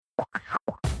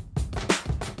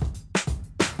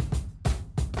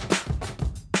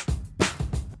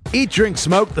Eat, Drink,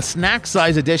 Smoke, the snack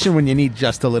size edition when you need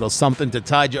just a little something to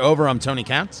tide you over. I'm Tony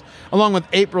Katz, along with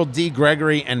April D.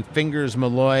 Gregory and Fingers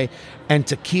Malloy. And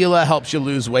tequila helps you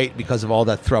lose weight because of all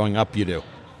that throwing up you do.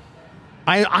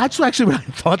 I actually, when I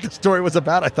thought the story was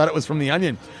about, I thought it was from The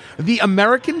Onion. The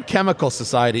American Chemical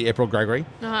Society, April Gregory,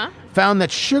 found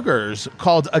that sugars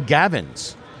called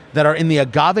agavins that are in the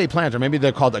agave plant, or maybe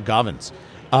they're called agavins,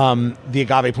 the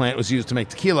agave plant was used to make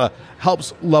tequila,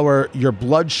 helps lower your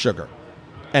blood sugar.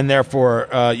 And therefore,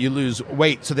 you lose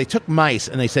weight. So they took mice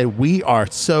and they said, we are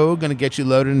so going to get you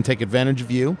loaded and take advantage of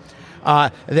you.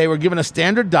 They were given a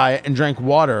standard diet and drank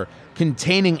water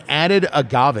containing added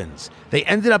agavins. They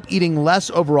ended up eating less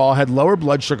overall, had lower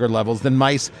blood sugar levels than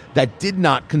mice that did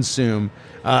not consume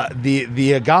the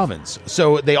agavins.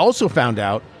 So they also found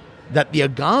out that the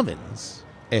agavins,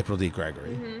 April D.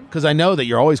 Gregory, because I know that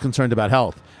you're always concerned about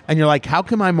health, and you're like, how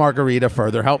can my margarita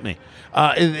further help me?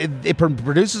 It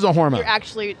produces a hormone. You're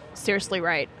actually seriously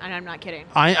right, and I'm not kidding.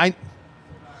 I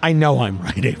know I'm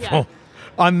right, April. Yeah.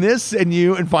 On this and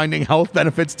you and finding health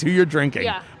benefits to your drinking.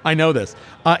 Yeah. I know this.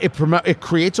 It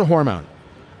creates a hormone,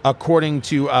 according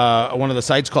to one of the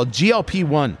sites called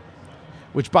GLP-1,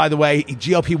 which, by the way,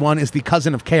 GLP-1 is the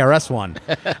cousin of KRS-One.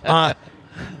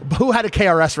 Who had a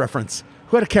KRS reference?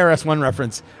 Who had a KRS-One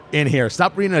reference in here?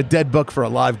 Stop reading a dead book for a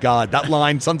live god. That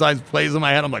line sometimes plays in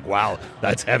my head. I'm like, wow,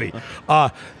 that's heavy.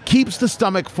 Keeps the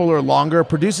stomach fuller longer,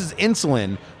 produces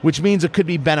insulin, which means it could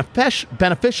be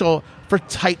beneficial for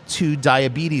type 2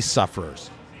 diabetes sufferers.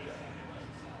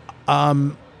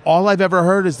 All I've ever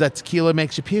heard is that tequila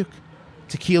makes you puke.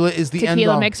 Tequila is the end all.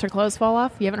 Tequila makes her clothes fall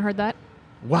off? You haven't heard that?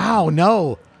 Wow,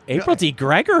 no. April D.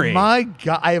 Gregory. My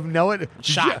God, I have no idea.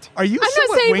 Shocked. Are you I'm not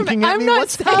somewhat saying winking from, at I'm me? not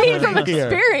What's saying from happening here?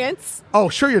 experience. Oh,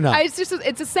 sure you're not. It's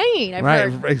a saying I've Right,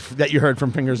 heard. that you heard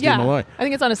from Fingers Yeah, D. Malloy. I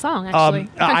think it's on a song, actually.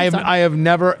 I have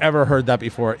never ever heard that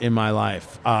before in my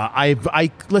life.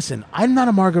 Listen. I'm not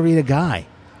a margarita guy.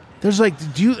 There's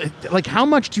how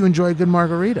much do you enjoy a good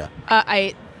margarita?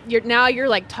 You're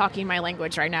like talking my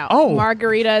language right now. Oh.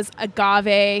 Margaritas,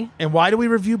 agave, And why do we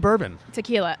review bourbon?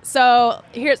 tequila. So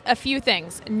here's a few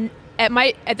things.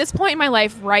 At this point in my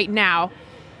life right now,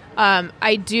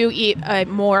 I do eat a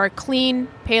more clean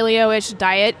paleo-ish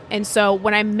diet, and so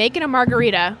when I'm making a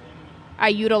margarita, I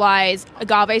utilize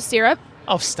agave syrup.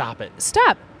 Oh, stop it.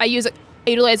 I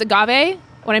utilize agave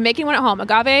when I'm making one at home.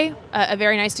 Agave, a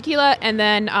very nice tequila, and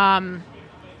then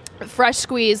fresh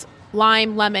squeeze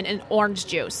lime, lemon, and orange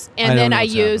juice. And then I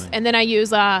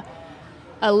use a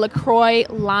LaCroix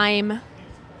lime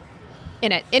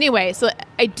in it. Anyway, so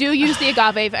I do use the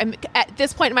agave at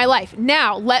this point in my life.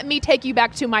 Now, let me take you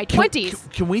back to my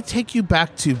 20s. Can we take you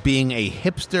back to being a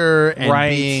hipster and Right.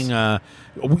 being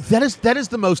that is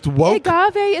the most woke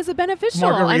Agave is a beneficial.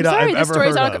 margarita I'm sorry, I've the ever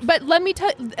story's heard not. of. But let me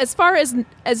tell. As far as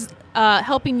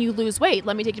helping you lose weight,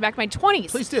 let me take you back to my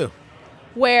 20s. Please do.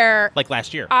 Where Like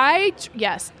last year.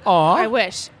 Yes. Aw. I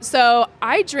wish. So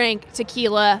I drank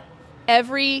tequila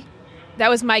that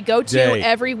was my go-to Day.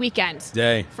 every weekend.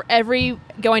 Day. For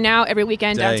going out every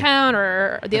weekend Day. downtown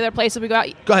or the other places we go out.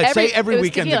 Go ahead, say every it was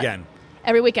weekend tequila. again.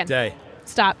 Every weekend. Day.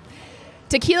 Stop.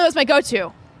 Tequila is my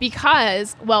go-to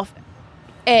because, well,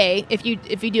 if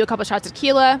you do a couple shots of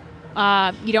tequila,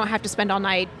 you don't have to spend all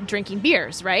night drinking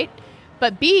beers, right?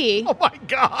 But B, Oh my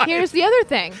God. here's the other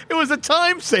thing. It was a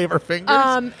time saver,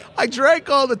 Fingers. I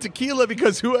drank all the tequila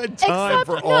because who had time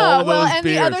for all of those and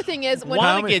beers? the other thing is when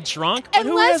Want to get drunk? But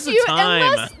who has the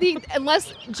time?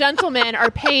 unless gentlemen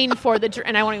are paying for the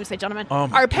and I won't even say gentlemen Oh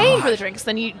my are paying God. for the drinks,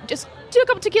 then you just do a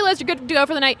couple tequilas, you're good to go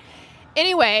for the night.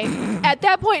 Anyway, at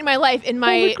that point in my life, in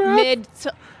my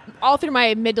all through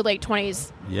my mid to late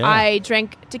 20s, Yeah. I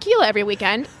drank tequila every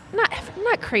weekend.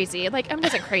 Not crazy. Like I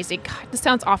wasn't crazy. God, this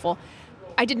sounds awful.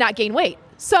 I did not gain weight.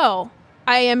 So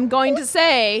I am going to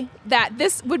say that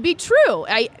this would be true.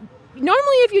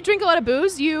 Normally, if you drink a lot of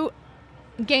booze, you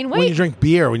gain weight. When you drink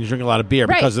beer, when you drink a lot of beer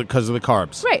Right. because of the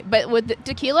carbs. Right, but with the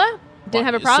tequila, didn't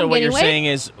have a problem So what gaining you're weight. saying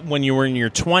is when you were in your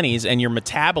 20s and your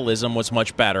metabolism was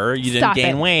much better, you Stop didn't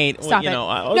gain it. weight. Well, Stop you it.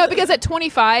 know, No, because at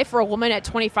 25, for a woman at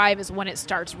 25 is when it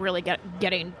starts really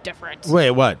getting different.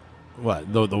 Wait, what? What?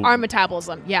 Our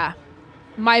metabolism, yeah.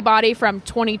 My body from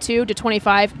 22 to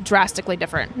 25, drastically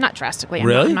different. Not drastically.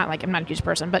 Really? I'm not a huge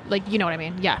person, but like you know what I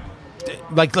mean. Yeah.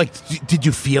 like did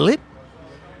you feel it?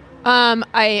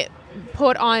 I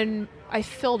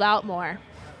filled out more.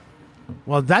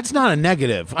 Well, that's not a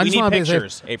negative. I we just need want to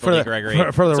pictures, April D. Gregory.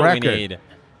 For the That's what record. we need.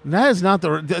 That is not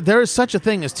there is such a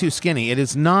thing as too skinny. It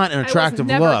is not an attractive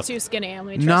I was never look. too skinny.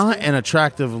 Not an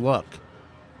attractive look.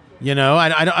 You know,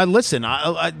 I listen.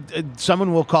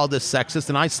 Someone will call this sexist,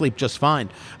 and I sleep just fine.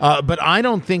 But I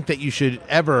don't think that you should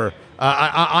ever.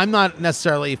 I'm not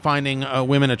necessarily finding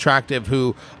women attractive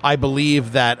who I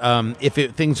believe that if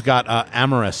things got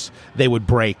amorous, they would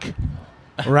break.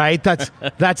 Right? That's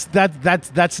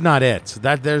not it.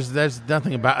 There's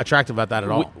nothing attractive about that at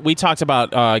all. We talked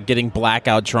about getting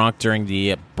blackout drunk during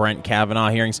the Brett Kavanaugh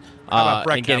hearings. How about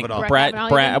Brett Kavanaugh?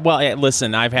 Brett, well,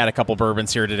 listen, I've had a couple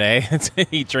bourbons here today.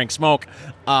 Eat, drink, smoke.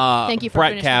 Thank you for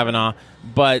Brett Kavanaugh.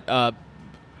 But,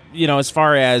 as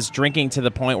far as drinking to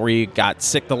the point where you got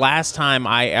sick, the last time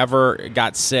I ever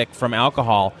got sick from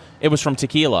alcohol, it was from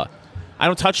tequila. I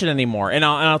don't touch it anymore. And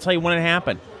I'll tell you when it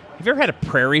happened. Have you ever had a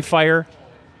prairie fire,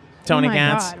 Tony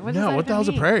Katz? God. What the hell's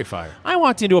a prairie fire? I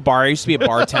walked into a bar. I used to be a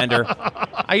bartender.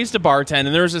 I used to bartend,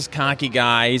 and there was this cocky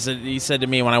guy. He said to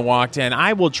me when I walked in,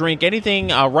 I will drink anything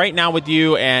right now with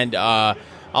you, and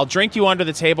I'll drink you under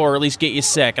the table or at least get you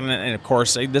sick. And of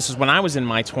course, this is when I was in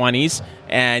my 20s,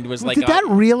 and it was like... Did that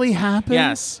really happen?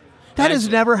 Yes. That has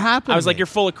never happened. I was like, you're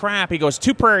full of crap. He goes,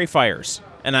 2 prairie fires.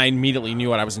 And I immediately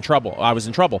knew I was in trouble.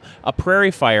 A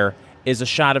prairie fire is a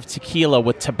shot of tequila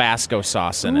with Tabasco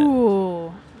sauce in it.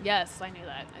 Ooh. Yes, I knew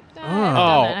that.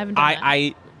 I haven't done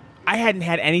that. I hadn't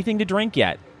had anything to drink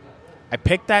yet. I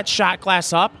picked that shot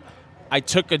glass up. I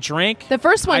took a drink. The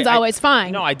first one's always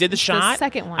fine. No, I did the shot. The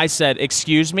second one. I said,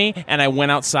 "Excuse me," and I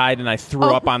went outside and I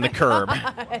threw up on the curb.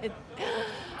 But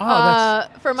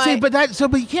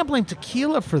you can't blame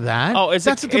tequila for that. Oh,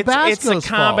 that's Tabasco's it's a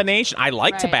combination. I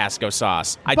like Tabasco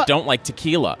sauce. I don't like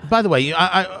tequila. By the way,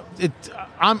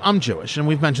 I'm Jewish, and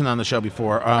we've mentioned that on the show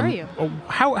before. Are you?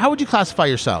 How would you classify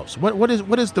yourselves? What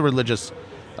is the religious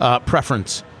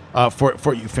preference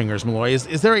for you, Fingers Malloy?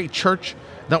 Is there a church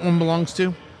that one belongs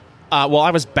to? Well,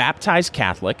 I was baptized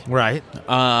Catholic. Right.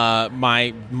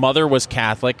 My mother was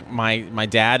Catholic. My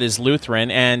dad is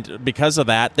Lutheran, and because of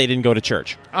that, they didn't go to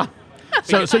church.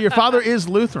 So your father is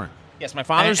Lutheran. Yes, my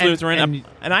father's Lutheran,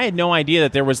 and I had no idea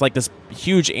that there was like this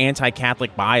huge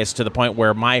anti-Catholic bias to the point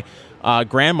where my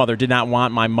grandmother did not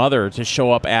want my mother to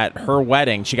show up at her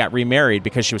wedding. She got remarried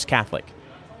because she was Catholic.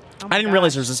 I didn't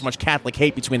realize there was this much Catholic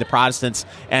hate between the Protestants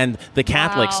and the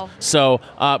Catholics. Wow. So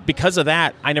because of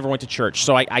that, I never went to church.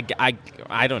 So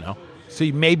I don't know. So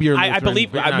maybe you're Lutheran, I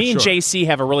believe me and JC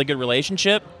have a I have a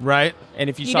relationship, right? And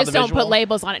if you You saw just the don't visual, put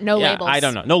labels on it. No labels. I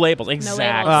don't know. No labels.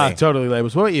 Exactly. Totally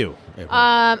labels. What about you?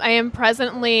 I am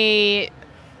presently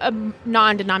a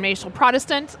non-denominational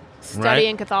Protestant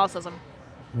studying Catholicism.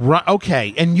 Right.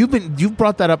 Okay. And you've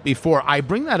brought that up before. I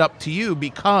bring that up to you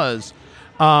because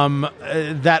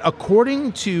that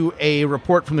according to a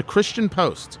report from the Christian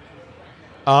Post,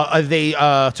 they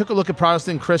took a look at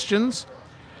Protestant Christians.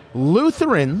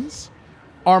 Lutherans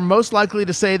are most likely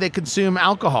to say they consume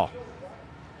alcohol.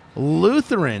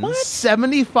 Lutherans,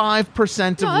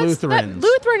 75% of Lutherans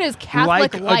Lutheran is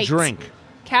Catholic like light. a drink.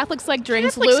 Catholics like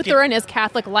drinks. Catholics Lutheran is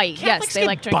Catholic light. Catholics yes, they get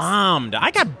like drinks. bombed. I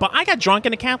got drunk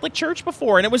in a Catholic church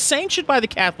before, and it was sanctioned by the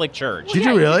Catholic Church. Did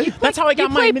you really? That's how I got you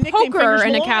my play nickname. poker in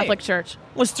a Malloy. Catholic church.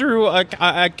 Was through a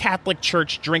Catholic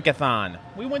church drinkathon.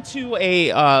 We went to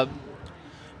a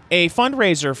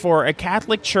fundraiser for a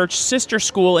Catholic church sister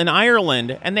school in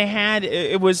Ireland, and they had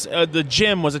the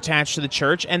gym was attached to the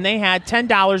church, and they had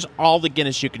 $10 all the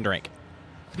Guinness you can drink.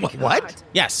 What?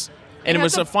 Yes. And it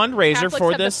was a fundraiser Catholics for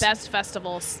have this. the best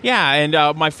festivals. Yeah,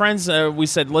 and my friends, we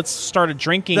said, let's start a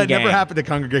drinking gang. That never happened to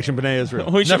Congregation B'nai Israel.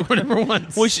 Never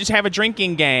once. We should have a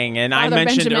drinking gang. And I Father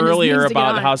mentioned Benjamin earlier needs to get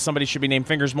about on. how somebody should be named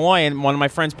Fingers Malloy, and one of my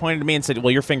friends pointed to me and said,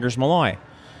 well, you're Fingers Malloy.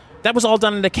 That was all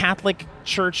done in the Catholic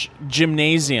church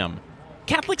gymnasium.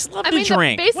 Catholics love to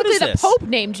drink. Basically, What is the this? Pope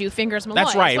named you Fingers Malloy.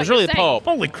 That's right. Is It was what really you're the saying. Pope.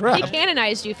 Holy crap. He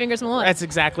canonized you, Fingers Malloy. That's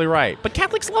exactly right. But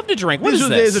Catholics love to drink. What These is were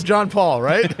the days this? of John Paul,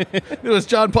 right? It was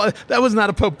John Paul. That was not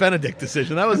a Pope Benedict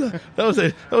decision. That was a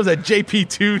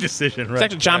JP2 decision, right? It's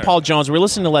actually John Paul Jones. We're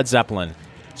listening to Led Zeppelin.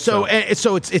 So it's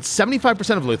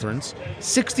 75% of Lutherans,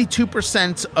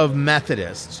 62% of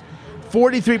Methodists,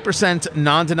 43%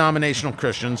 non-denominational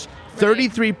Christians,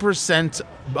 33%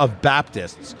 of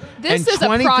Baptists. This and is a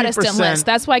 23%, Protestant list.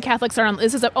 That's why Catholics are on.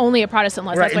 This is only a Protestant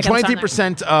list. Right, That's and why Catholics are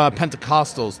on there. 23%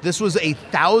 Pentecostals. This was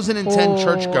 1,010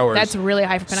 churchgoers. That's really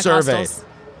high for Pentecostals. Surveyed,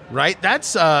 right?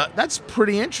 That's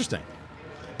pretty interesting.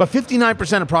 But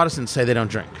 59% of Protestants say they don't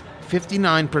drink.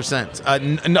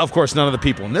 59%. Of course, none of the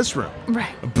people in this room.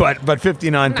 Right. But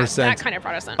 59% Not that kind of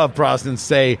Protestant. of Protestants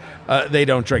say they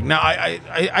don't drink. Now,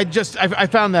 I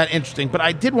found that interesting, but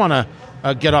I did want to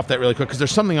get off that really quick because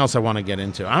there's something else I want to get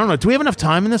into. I don't know. Do we have enough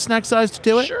time in the snack size to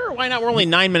do it? Sure, why not? We're only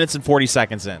 9 minutes and 40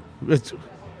 seconds in. It's-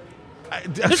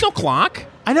 There's no clock.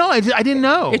 I know. I didn't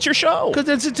know. It's your show. Because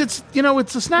it's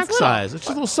it's a snack size. It's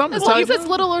just a little something. Well, he says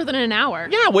littler than an hour.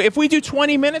 Yeah, well, if we do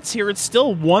 20 minutes here, it's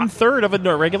still 1/3 of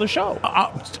a regular show.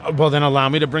 Well, then allow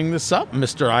me to bring this up,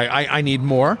 Mr. I need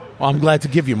more. Well, I'm glad to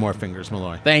give you more fingers,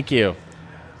 Malloy. Thank you.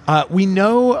 We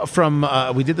know from,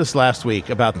 we did this last week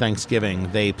about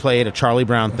Thanksgiving. They played a Charlie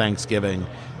Brown Thanksgiving,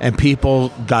 and people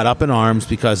got up in arms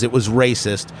because it was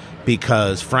racist,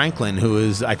 because Franklin, who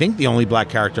is, I think, the only black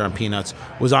character on Peanuts,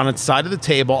 was on its side of the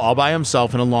table all by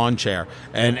himself in a lawn chair,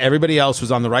 and everybody else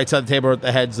was on the right side of the table or at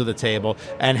the heads of the table,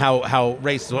 and how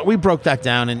racist. We broke that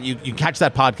down, and you can catch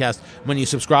that podcast when you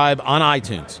subscribe on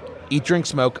iTunes. Eat, Drink,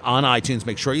 Smoke on iTunes.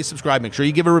 Make sure you subscribe. Make sure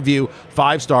you give a review.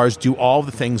 5 stars. Do all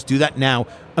the things. Do that now.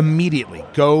 Immediately.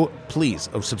 Go, please,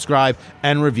 subscribe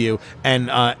and review. And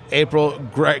April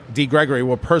D. Gregory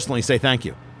will personally say thank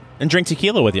you. And drink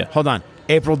tequila with you. Hold on.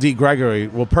 April D. Gregory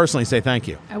will personally say thank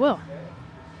you. I will.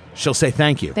 She'll say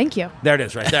thank you. Thank you. There it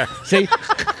is, right there. See?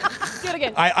 Do it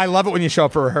again. I love it when you show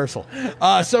up for rehearsal.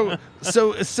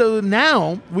 So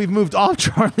now we've moved off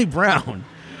Charlie Brown.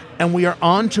 And we are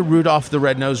on to Rudolph the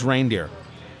Red-Nosed Reindeer,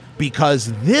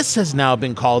 because this has now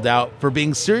been called out for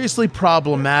being seriously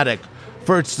problematic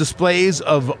for its displays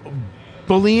of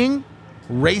bullying,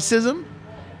 racism,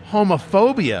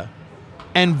 homophobia,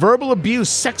 and verbal abuse,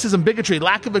 sexism, bigotry,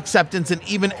 lack of acceptance, and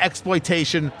even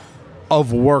exploitation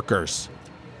of workers.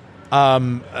 It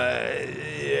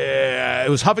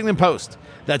was Huffington Post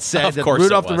that said that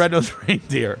Rudolph the Red-Nosed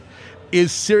Reindeer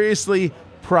is seriously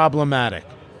problematic.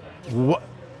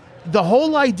 The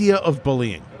whole idea of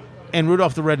bullying and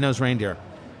Rudolph the Red-Nosed Reindeer,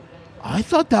 I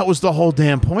thought that was the whole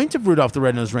damn point of Rudolph the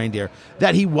Red-Nosed Reindeer,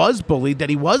 that he was bullied, that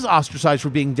he was ostracized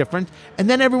for being different, and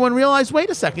then everyone realized,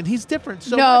 wait a second, he's different,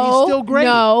 so he's still great.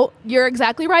 No, you're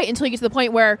exactly right, until you get to the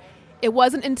point where it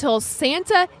wasn't until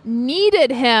Santa needed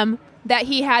him that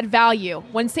he had value.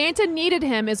 When Santa needed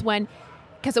him is when,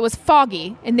 because it was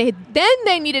foggy, and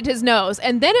they needed his nose,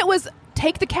 and then it was,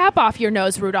 take the cap off your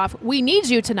nose, Rudolph. We need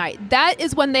you tonight. That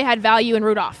is when they had value in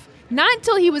Rudolph. Not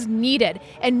until he was needed.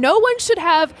 And no one should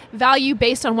have value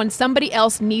based on when somebody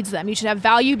else needs them. You should have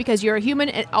value because you're a human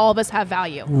and all of us have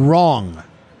value. Wrong.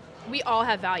 We all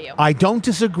have value. I don't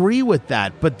disagree with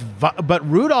that, but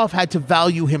Rudolph had to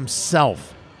value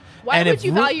himself. Why would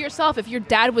you value yourself if your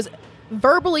dad was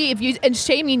verbally and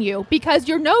shaming you because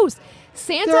your nose?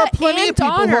 Santa, there are plenty of people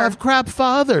Donner, who have crap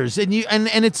fathers, and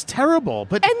it's terrible.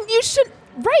 But you should,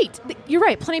 right? You're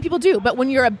right. Plenty of people do. But when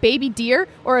you're a baby deer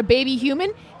or a baby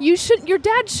human, your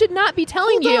dad should not be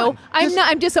telling you,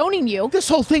 I'm disowning you. This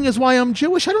whole thing is why I'm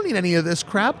Jewish. I don't need any of this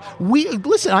crap.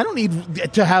 Listen, I don't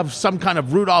need to have some kind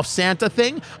of Rudolph Santa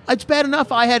thing. It's bad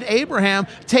enough I had Abraham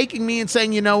taking me and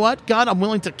saying, you know what, God, I'm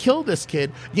willing to kill this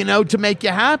kid, to make you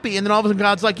happy. And then all of a sudden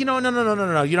God's like, no,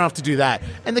 you don't have to do that.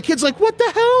 And the kid's like, what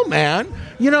the hell, man?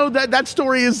 That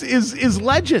story is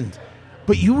legend.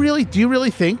 But do you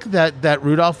really think that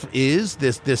Rudolph is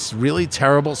this really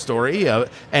terrible story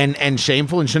and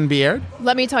shameful and shouldn't be aired?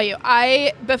 Let me tell you,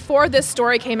 before this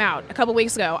story came out a couple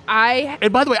weeks ago,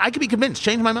 and by the way, I could be convinced,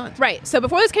 change my mind. Right. So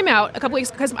before this came out a couple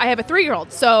weeks, because I have a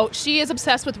 3-year-old, so she is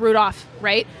obsessed with Rudolph,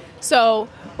 right? So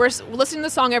we're listening to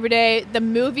the song every day, the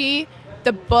movie,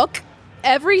 the book,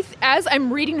 as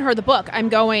I'm reading her the book, I'm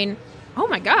going, oh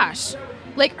my gosh.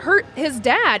 Like his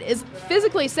dad is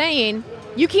physically saying,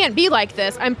 you can't be like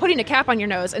this. I'm putting a cap on your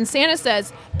nose. And Santa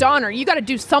says, Donner, you got to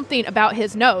do something about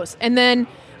his nose. And then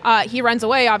he runs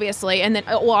away, obviously. And then,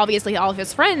 obviously, all of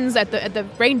his friends at the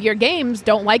reindeer games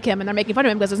don't like him, and they're making fun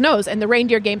of him because of his nose. And the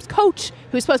reindeer games coach,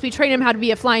 who's supposed to be training him how to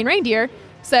be a flying reindeer,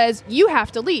 says, you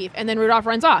have to leave. And then Rudolph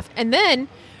runs off. And then,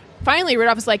 finally,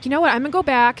 Rudolph is like, you know what? I'm going to go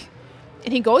back.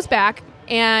 And he goes back,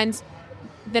 and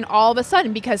then all of a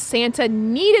sudden, because Santa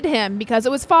needed him because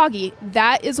it was foggy,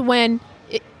 that is when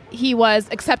he was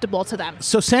acceptable to them.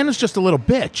 So Santa's just a little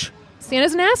bitch.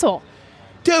 Santa's an asshole.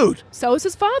 Dude. So is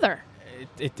his father.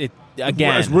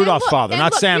 Again. It's Rudolph's father,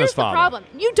 not Santa's father. The problem.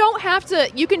 You don't have to,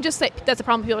 you can just say, that's the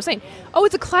problem people are saying, oh,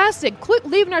 it's a classic, quit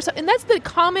leaving ourselves. And that's the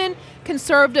common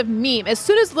conservative meme. As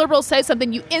soon as liberals say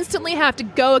something, you instantly have to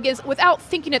go against without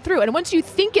thinking it through. And once you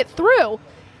think it through,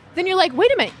 then you're like, wait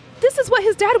a minute. This is what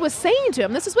his dad was saying to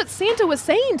him. This is what Santa was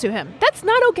saying to him. That's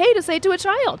not okay to say to a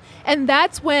child. And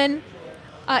that's when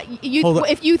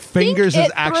if you think Fingers it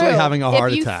is actually through, having a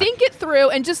heart attack. If you think it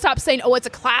through and just stop saying, oh, it's a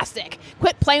classic.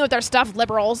 Quit playing with our stuff,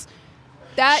 liberals.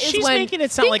 That is when making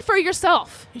it sound think like for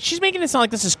yourself. She's making it sound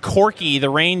like this is Corky the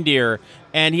reindeer,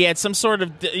 and he had some sort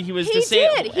of he was he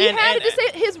disabled. Did. He had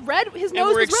his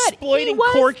nose was red. Exploiting he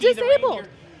was Corky disabled.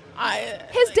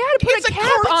 His dad put a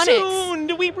cap on it.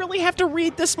 Do we really have to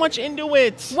read this much into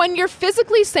it? When you're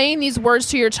physically saying these words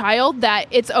to your child that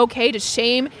it's okay to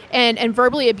shame and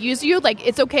verbally abuse you, like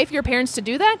it's okay for your parents to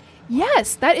do that,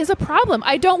 yes, that is a problem.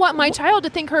 I don't want my child to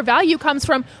think her value comes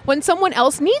from when someone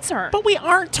else needs her. But we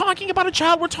aren't talking about a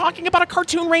child. We're talking about a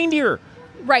cartoon reindeer.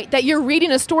 Right, that you're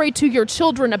reading a story to your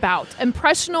children about.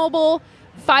 Impressionable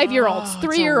 5-year-olds,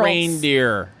 3-year-olds.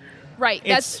 Reindeer. Right.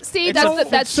 That's the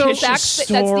exact.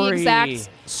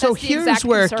 So here's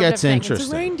where it gets interesting.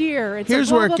 It's a reindeer.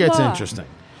 Here's where it gets interesting.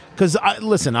 Because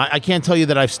listen, I can't tell you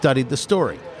that I've studied the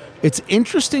story. It's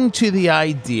interesting to the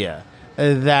idea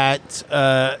that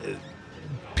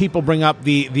people bring up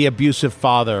the abusive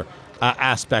father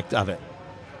aspect of it.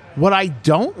 What I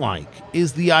don't like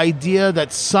is the idea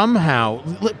that somehow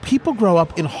people grow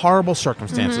up in horrible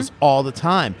circumstances all the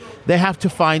time. They have to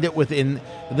find it within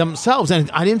themselves.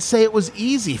 And I didn't say it was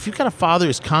easy. If you've got a father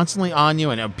who's constantly on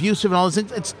you and abusive and all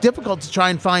this, it's difficult to try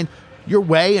and find your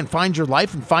way and find your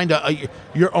life and find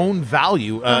your own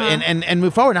value and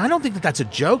move forward. And I don't think that that's a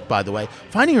joke, by the way.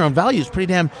 Finding your own value is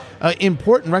pretty damn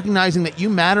important, recognizing that you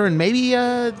matter and maybe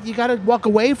you got to walk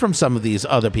away from some of these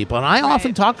other people. And I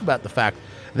often talk about the fact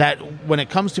that when it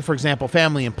comes to, for example,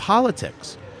 family and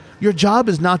politics, your job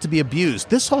is not to be abused.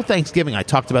 This whole Thanksgiving, I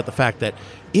talked about the fact that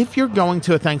if you're going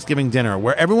to a Thanksgiving dinner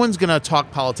where everyone's going to talk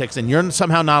politics and you're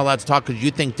somehow not allowed to talk because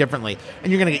you think differently,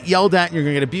 and you're going to get yelled at and you're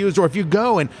going to get abused, or if you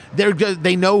go and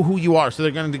they know who you are, so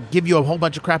they're going to give you a whole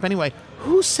bunch of crap anyway,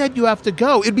 who said you have to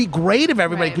go? It'd be great if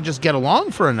everybody could just get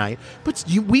along for a night, but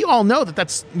we all know that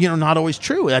that's not always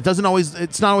true. It's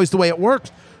not always the way it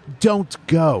works. Don't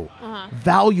go.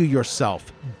 Value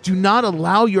yourself. Do not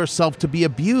allow yourself to be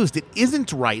abused. It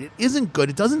isn't right. It isn't good.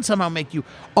 It doesn't somehow make you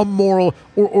a moral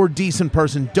or decent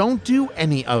person. Don't do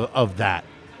any of that.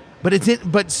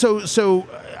 But so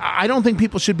I don't think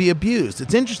people should be abused.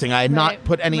 It's interesting. I had not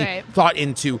put any thought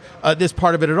into this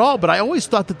part of it at all, but I always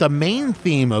thought that the main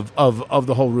theme of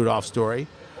the whole Rudolph story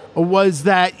was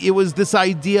that it was this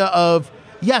idea of,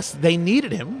 yes, they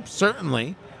needed him,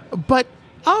 certainly, but,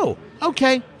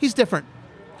 okay, he's different.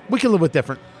 We can live with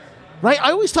different. Right?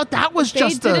 I always thought that was they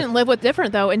didn't live with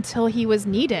different, though, until he was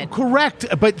needed. Correct.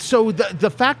 But so the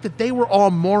fact that they were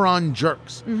all moron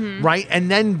jerks, right?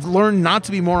 And then learn not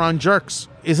to be moron jerks,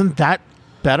 isn't that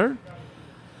better?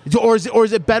 Or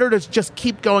is it better to just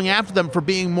keep going after them for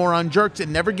being moron jerks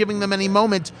and never giving them any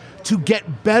moment to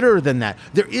get better than that?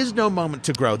 There is no moment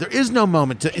to grow. There is no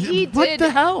moment to... the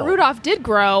hell? Rudolph did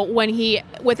grow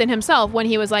within himself when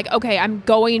he was like, okay, I'm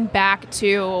going back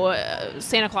to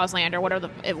Santa Claus Land or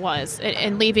whatever it was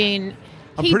and leaving...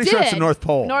 I'm pretty sure it's the North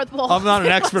Pole. North Pole. I'm not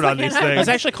an expert on these things. It's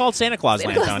actually called Santa Claus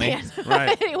Land, Tony.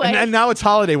 Right. Anyway. And now it's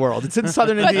Holiday World. It's in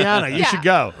southern Indiana. You should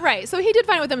go. Right. So he did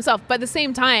find it with himself. But at the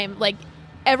same time, like,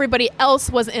 everybody else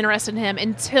wasn't interested in him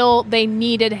until they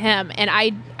needed him. And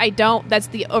I don't, that's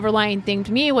the overlying thing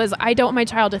to me was I don't want my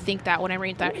child to think that when I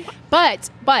read that. But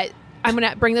I'm going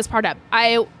to bring this part up.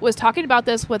 I was talking about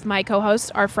this with my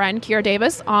co-host, our friend, Kiera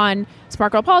Davis, on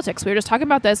Smart Girl Politics. We were just talking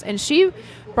about this, and she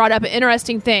brought up an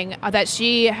interesting thing that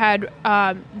she had,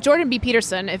 Jordan B.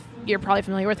 Peterson, if you're probably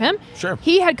familiar with him. Sure.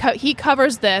 He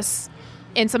covers this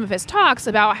in some of his talks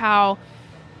about how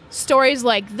stories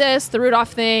like this, the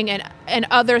Rudolph thing, and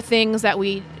other things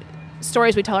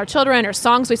stories we tell our children or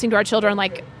songs we sing to our children,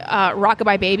 like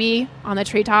Rockabye Baby on the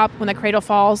treetop, when the cradle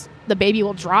falls, the baby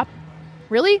will drop.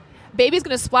 Really? Baby's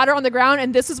going to splatter on the ground,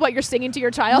 and this is what you're singing to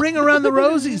your child? Ring Around the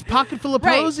Rosies, Pocket Full of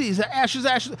Posies, Ashes.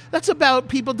 That's about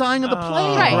people dying of the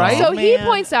plague, right? So he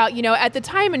points out, at the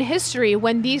time in history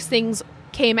when these things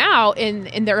came out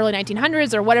in the early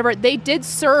 1900s or whatever, they did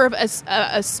serve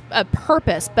a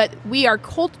purpose, but we are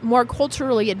more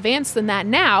culturally advanced than that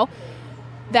now,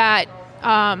 that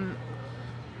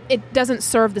it doesn't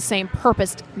serve the same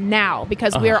purpose now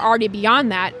because we are already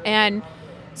beyond that. And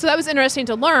so that was interesting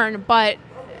to learn, but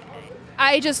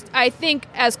I think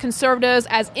as conservatives,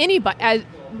 as anybody, I'm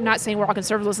not saying we're all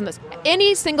conservatives in this,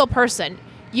 any single person,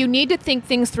 you need to think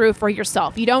things through for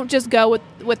yourself. You don't just go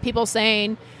with people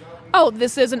saying, oh,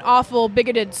 this is an awful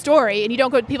bigoted story, and you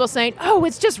don't go with people saying, oh,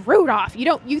 it's just Rudolph.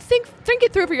 You think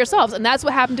it through for yourselves. And that's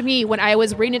what happened to me when I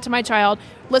was reading it to my child,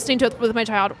 listening to it with my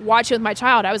child, watching it with my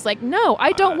child. I was like, no,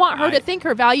 I don't want her to think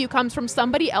her value comes from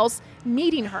somebody else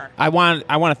needing her. I want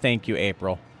to thank you,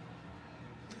 April.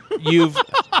 You've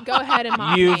go ahead and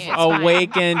mock you've me. It's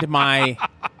awakened fine. my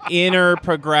inner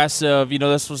progressive.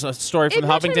 This was a story from the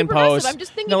Huffington Post. I'm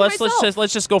just thinking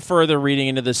let's just go further reading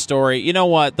into this story. You know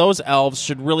what? Those elves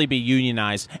should really be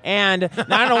unionized, and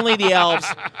not only the elves,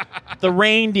 the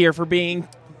reindeer for being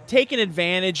taken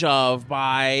advantage of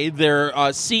by their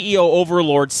CEO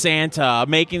overlord Santa,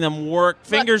 making them work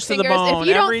fingers to the bone if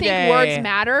you don't every think day. words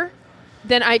matter,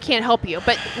 then I can't help you.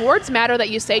 But words matter that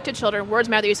you say to children, words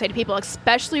matter that you say to people,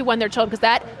 especially when they're children, because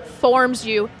that forms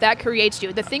you, that creates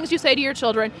you. The things you say to your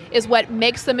children is what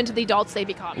makes them into the adults they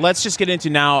become. Let's just get into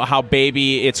now how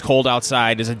Baby It's Cold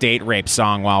Outside is a date rape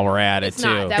song while we're at it, too.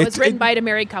 Not. That was written by a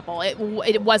married couple.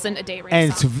 It wasn't a date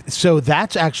rape song. So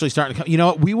that's actually starting to come. You know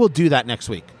what? We will do that next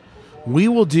week. We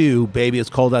will do Baby It's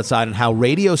Cold Outside and how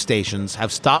radio stations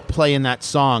have stopped playing that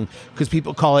song because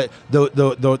people call it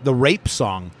the rape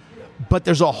song. But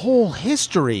there's a whole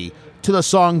history to the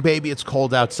song Baby It's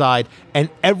Cold Outside,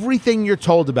 and everything you're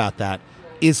told about that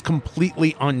is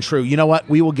completely untrue. You know what?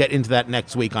 We will get into that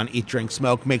next week on Eat, Drink,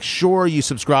 Smoke. Make sure you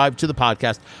subscribe to the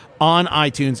podcast on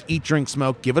iTunes, Eat, Drink,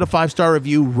 Smoke. Give it a 5-star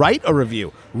review. Write a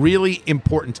review. Really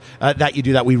important that you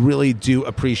do that. We really do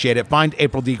appreciate it. Find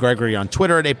April D. Gregory on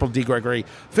Twitter at April D. Gregory.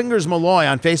 Fingers Malloy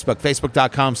on Facebook,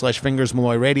 facebook.com/Fingers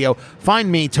Malloy Radio.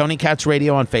 Find me, Tony Katz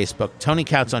Radio on Facebook, Tony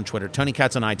Katz on Twitter, Tony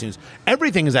Katz on iTunes.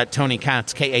 Everything is at Tony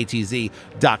Katz,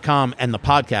 KATZ.com, and the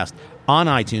podcast on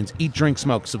iTunes. Eat, Drink,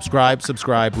 Smoke. Subscribe,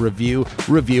 review.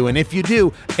 And if you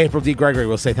do, April D. Gregory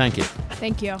will say thank you.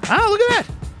 Thank you. Ah, look at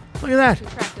that. Look at that. We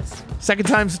practiced. Second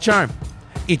time's the charm.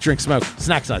 Eat, Drink, Smoke.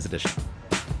 Snack size edition.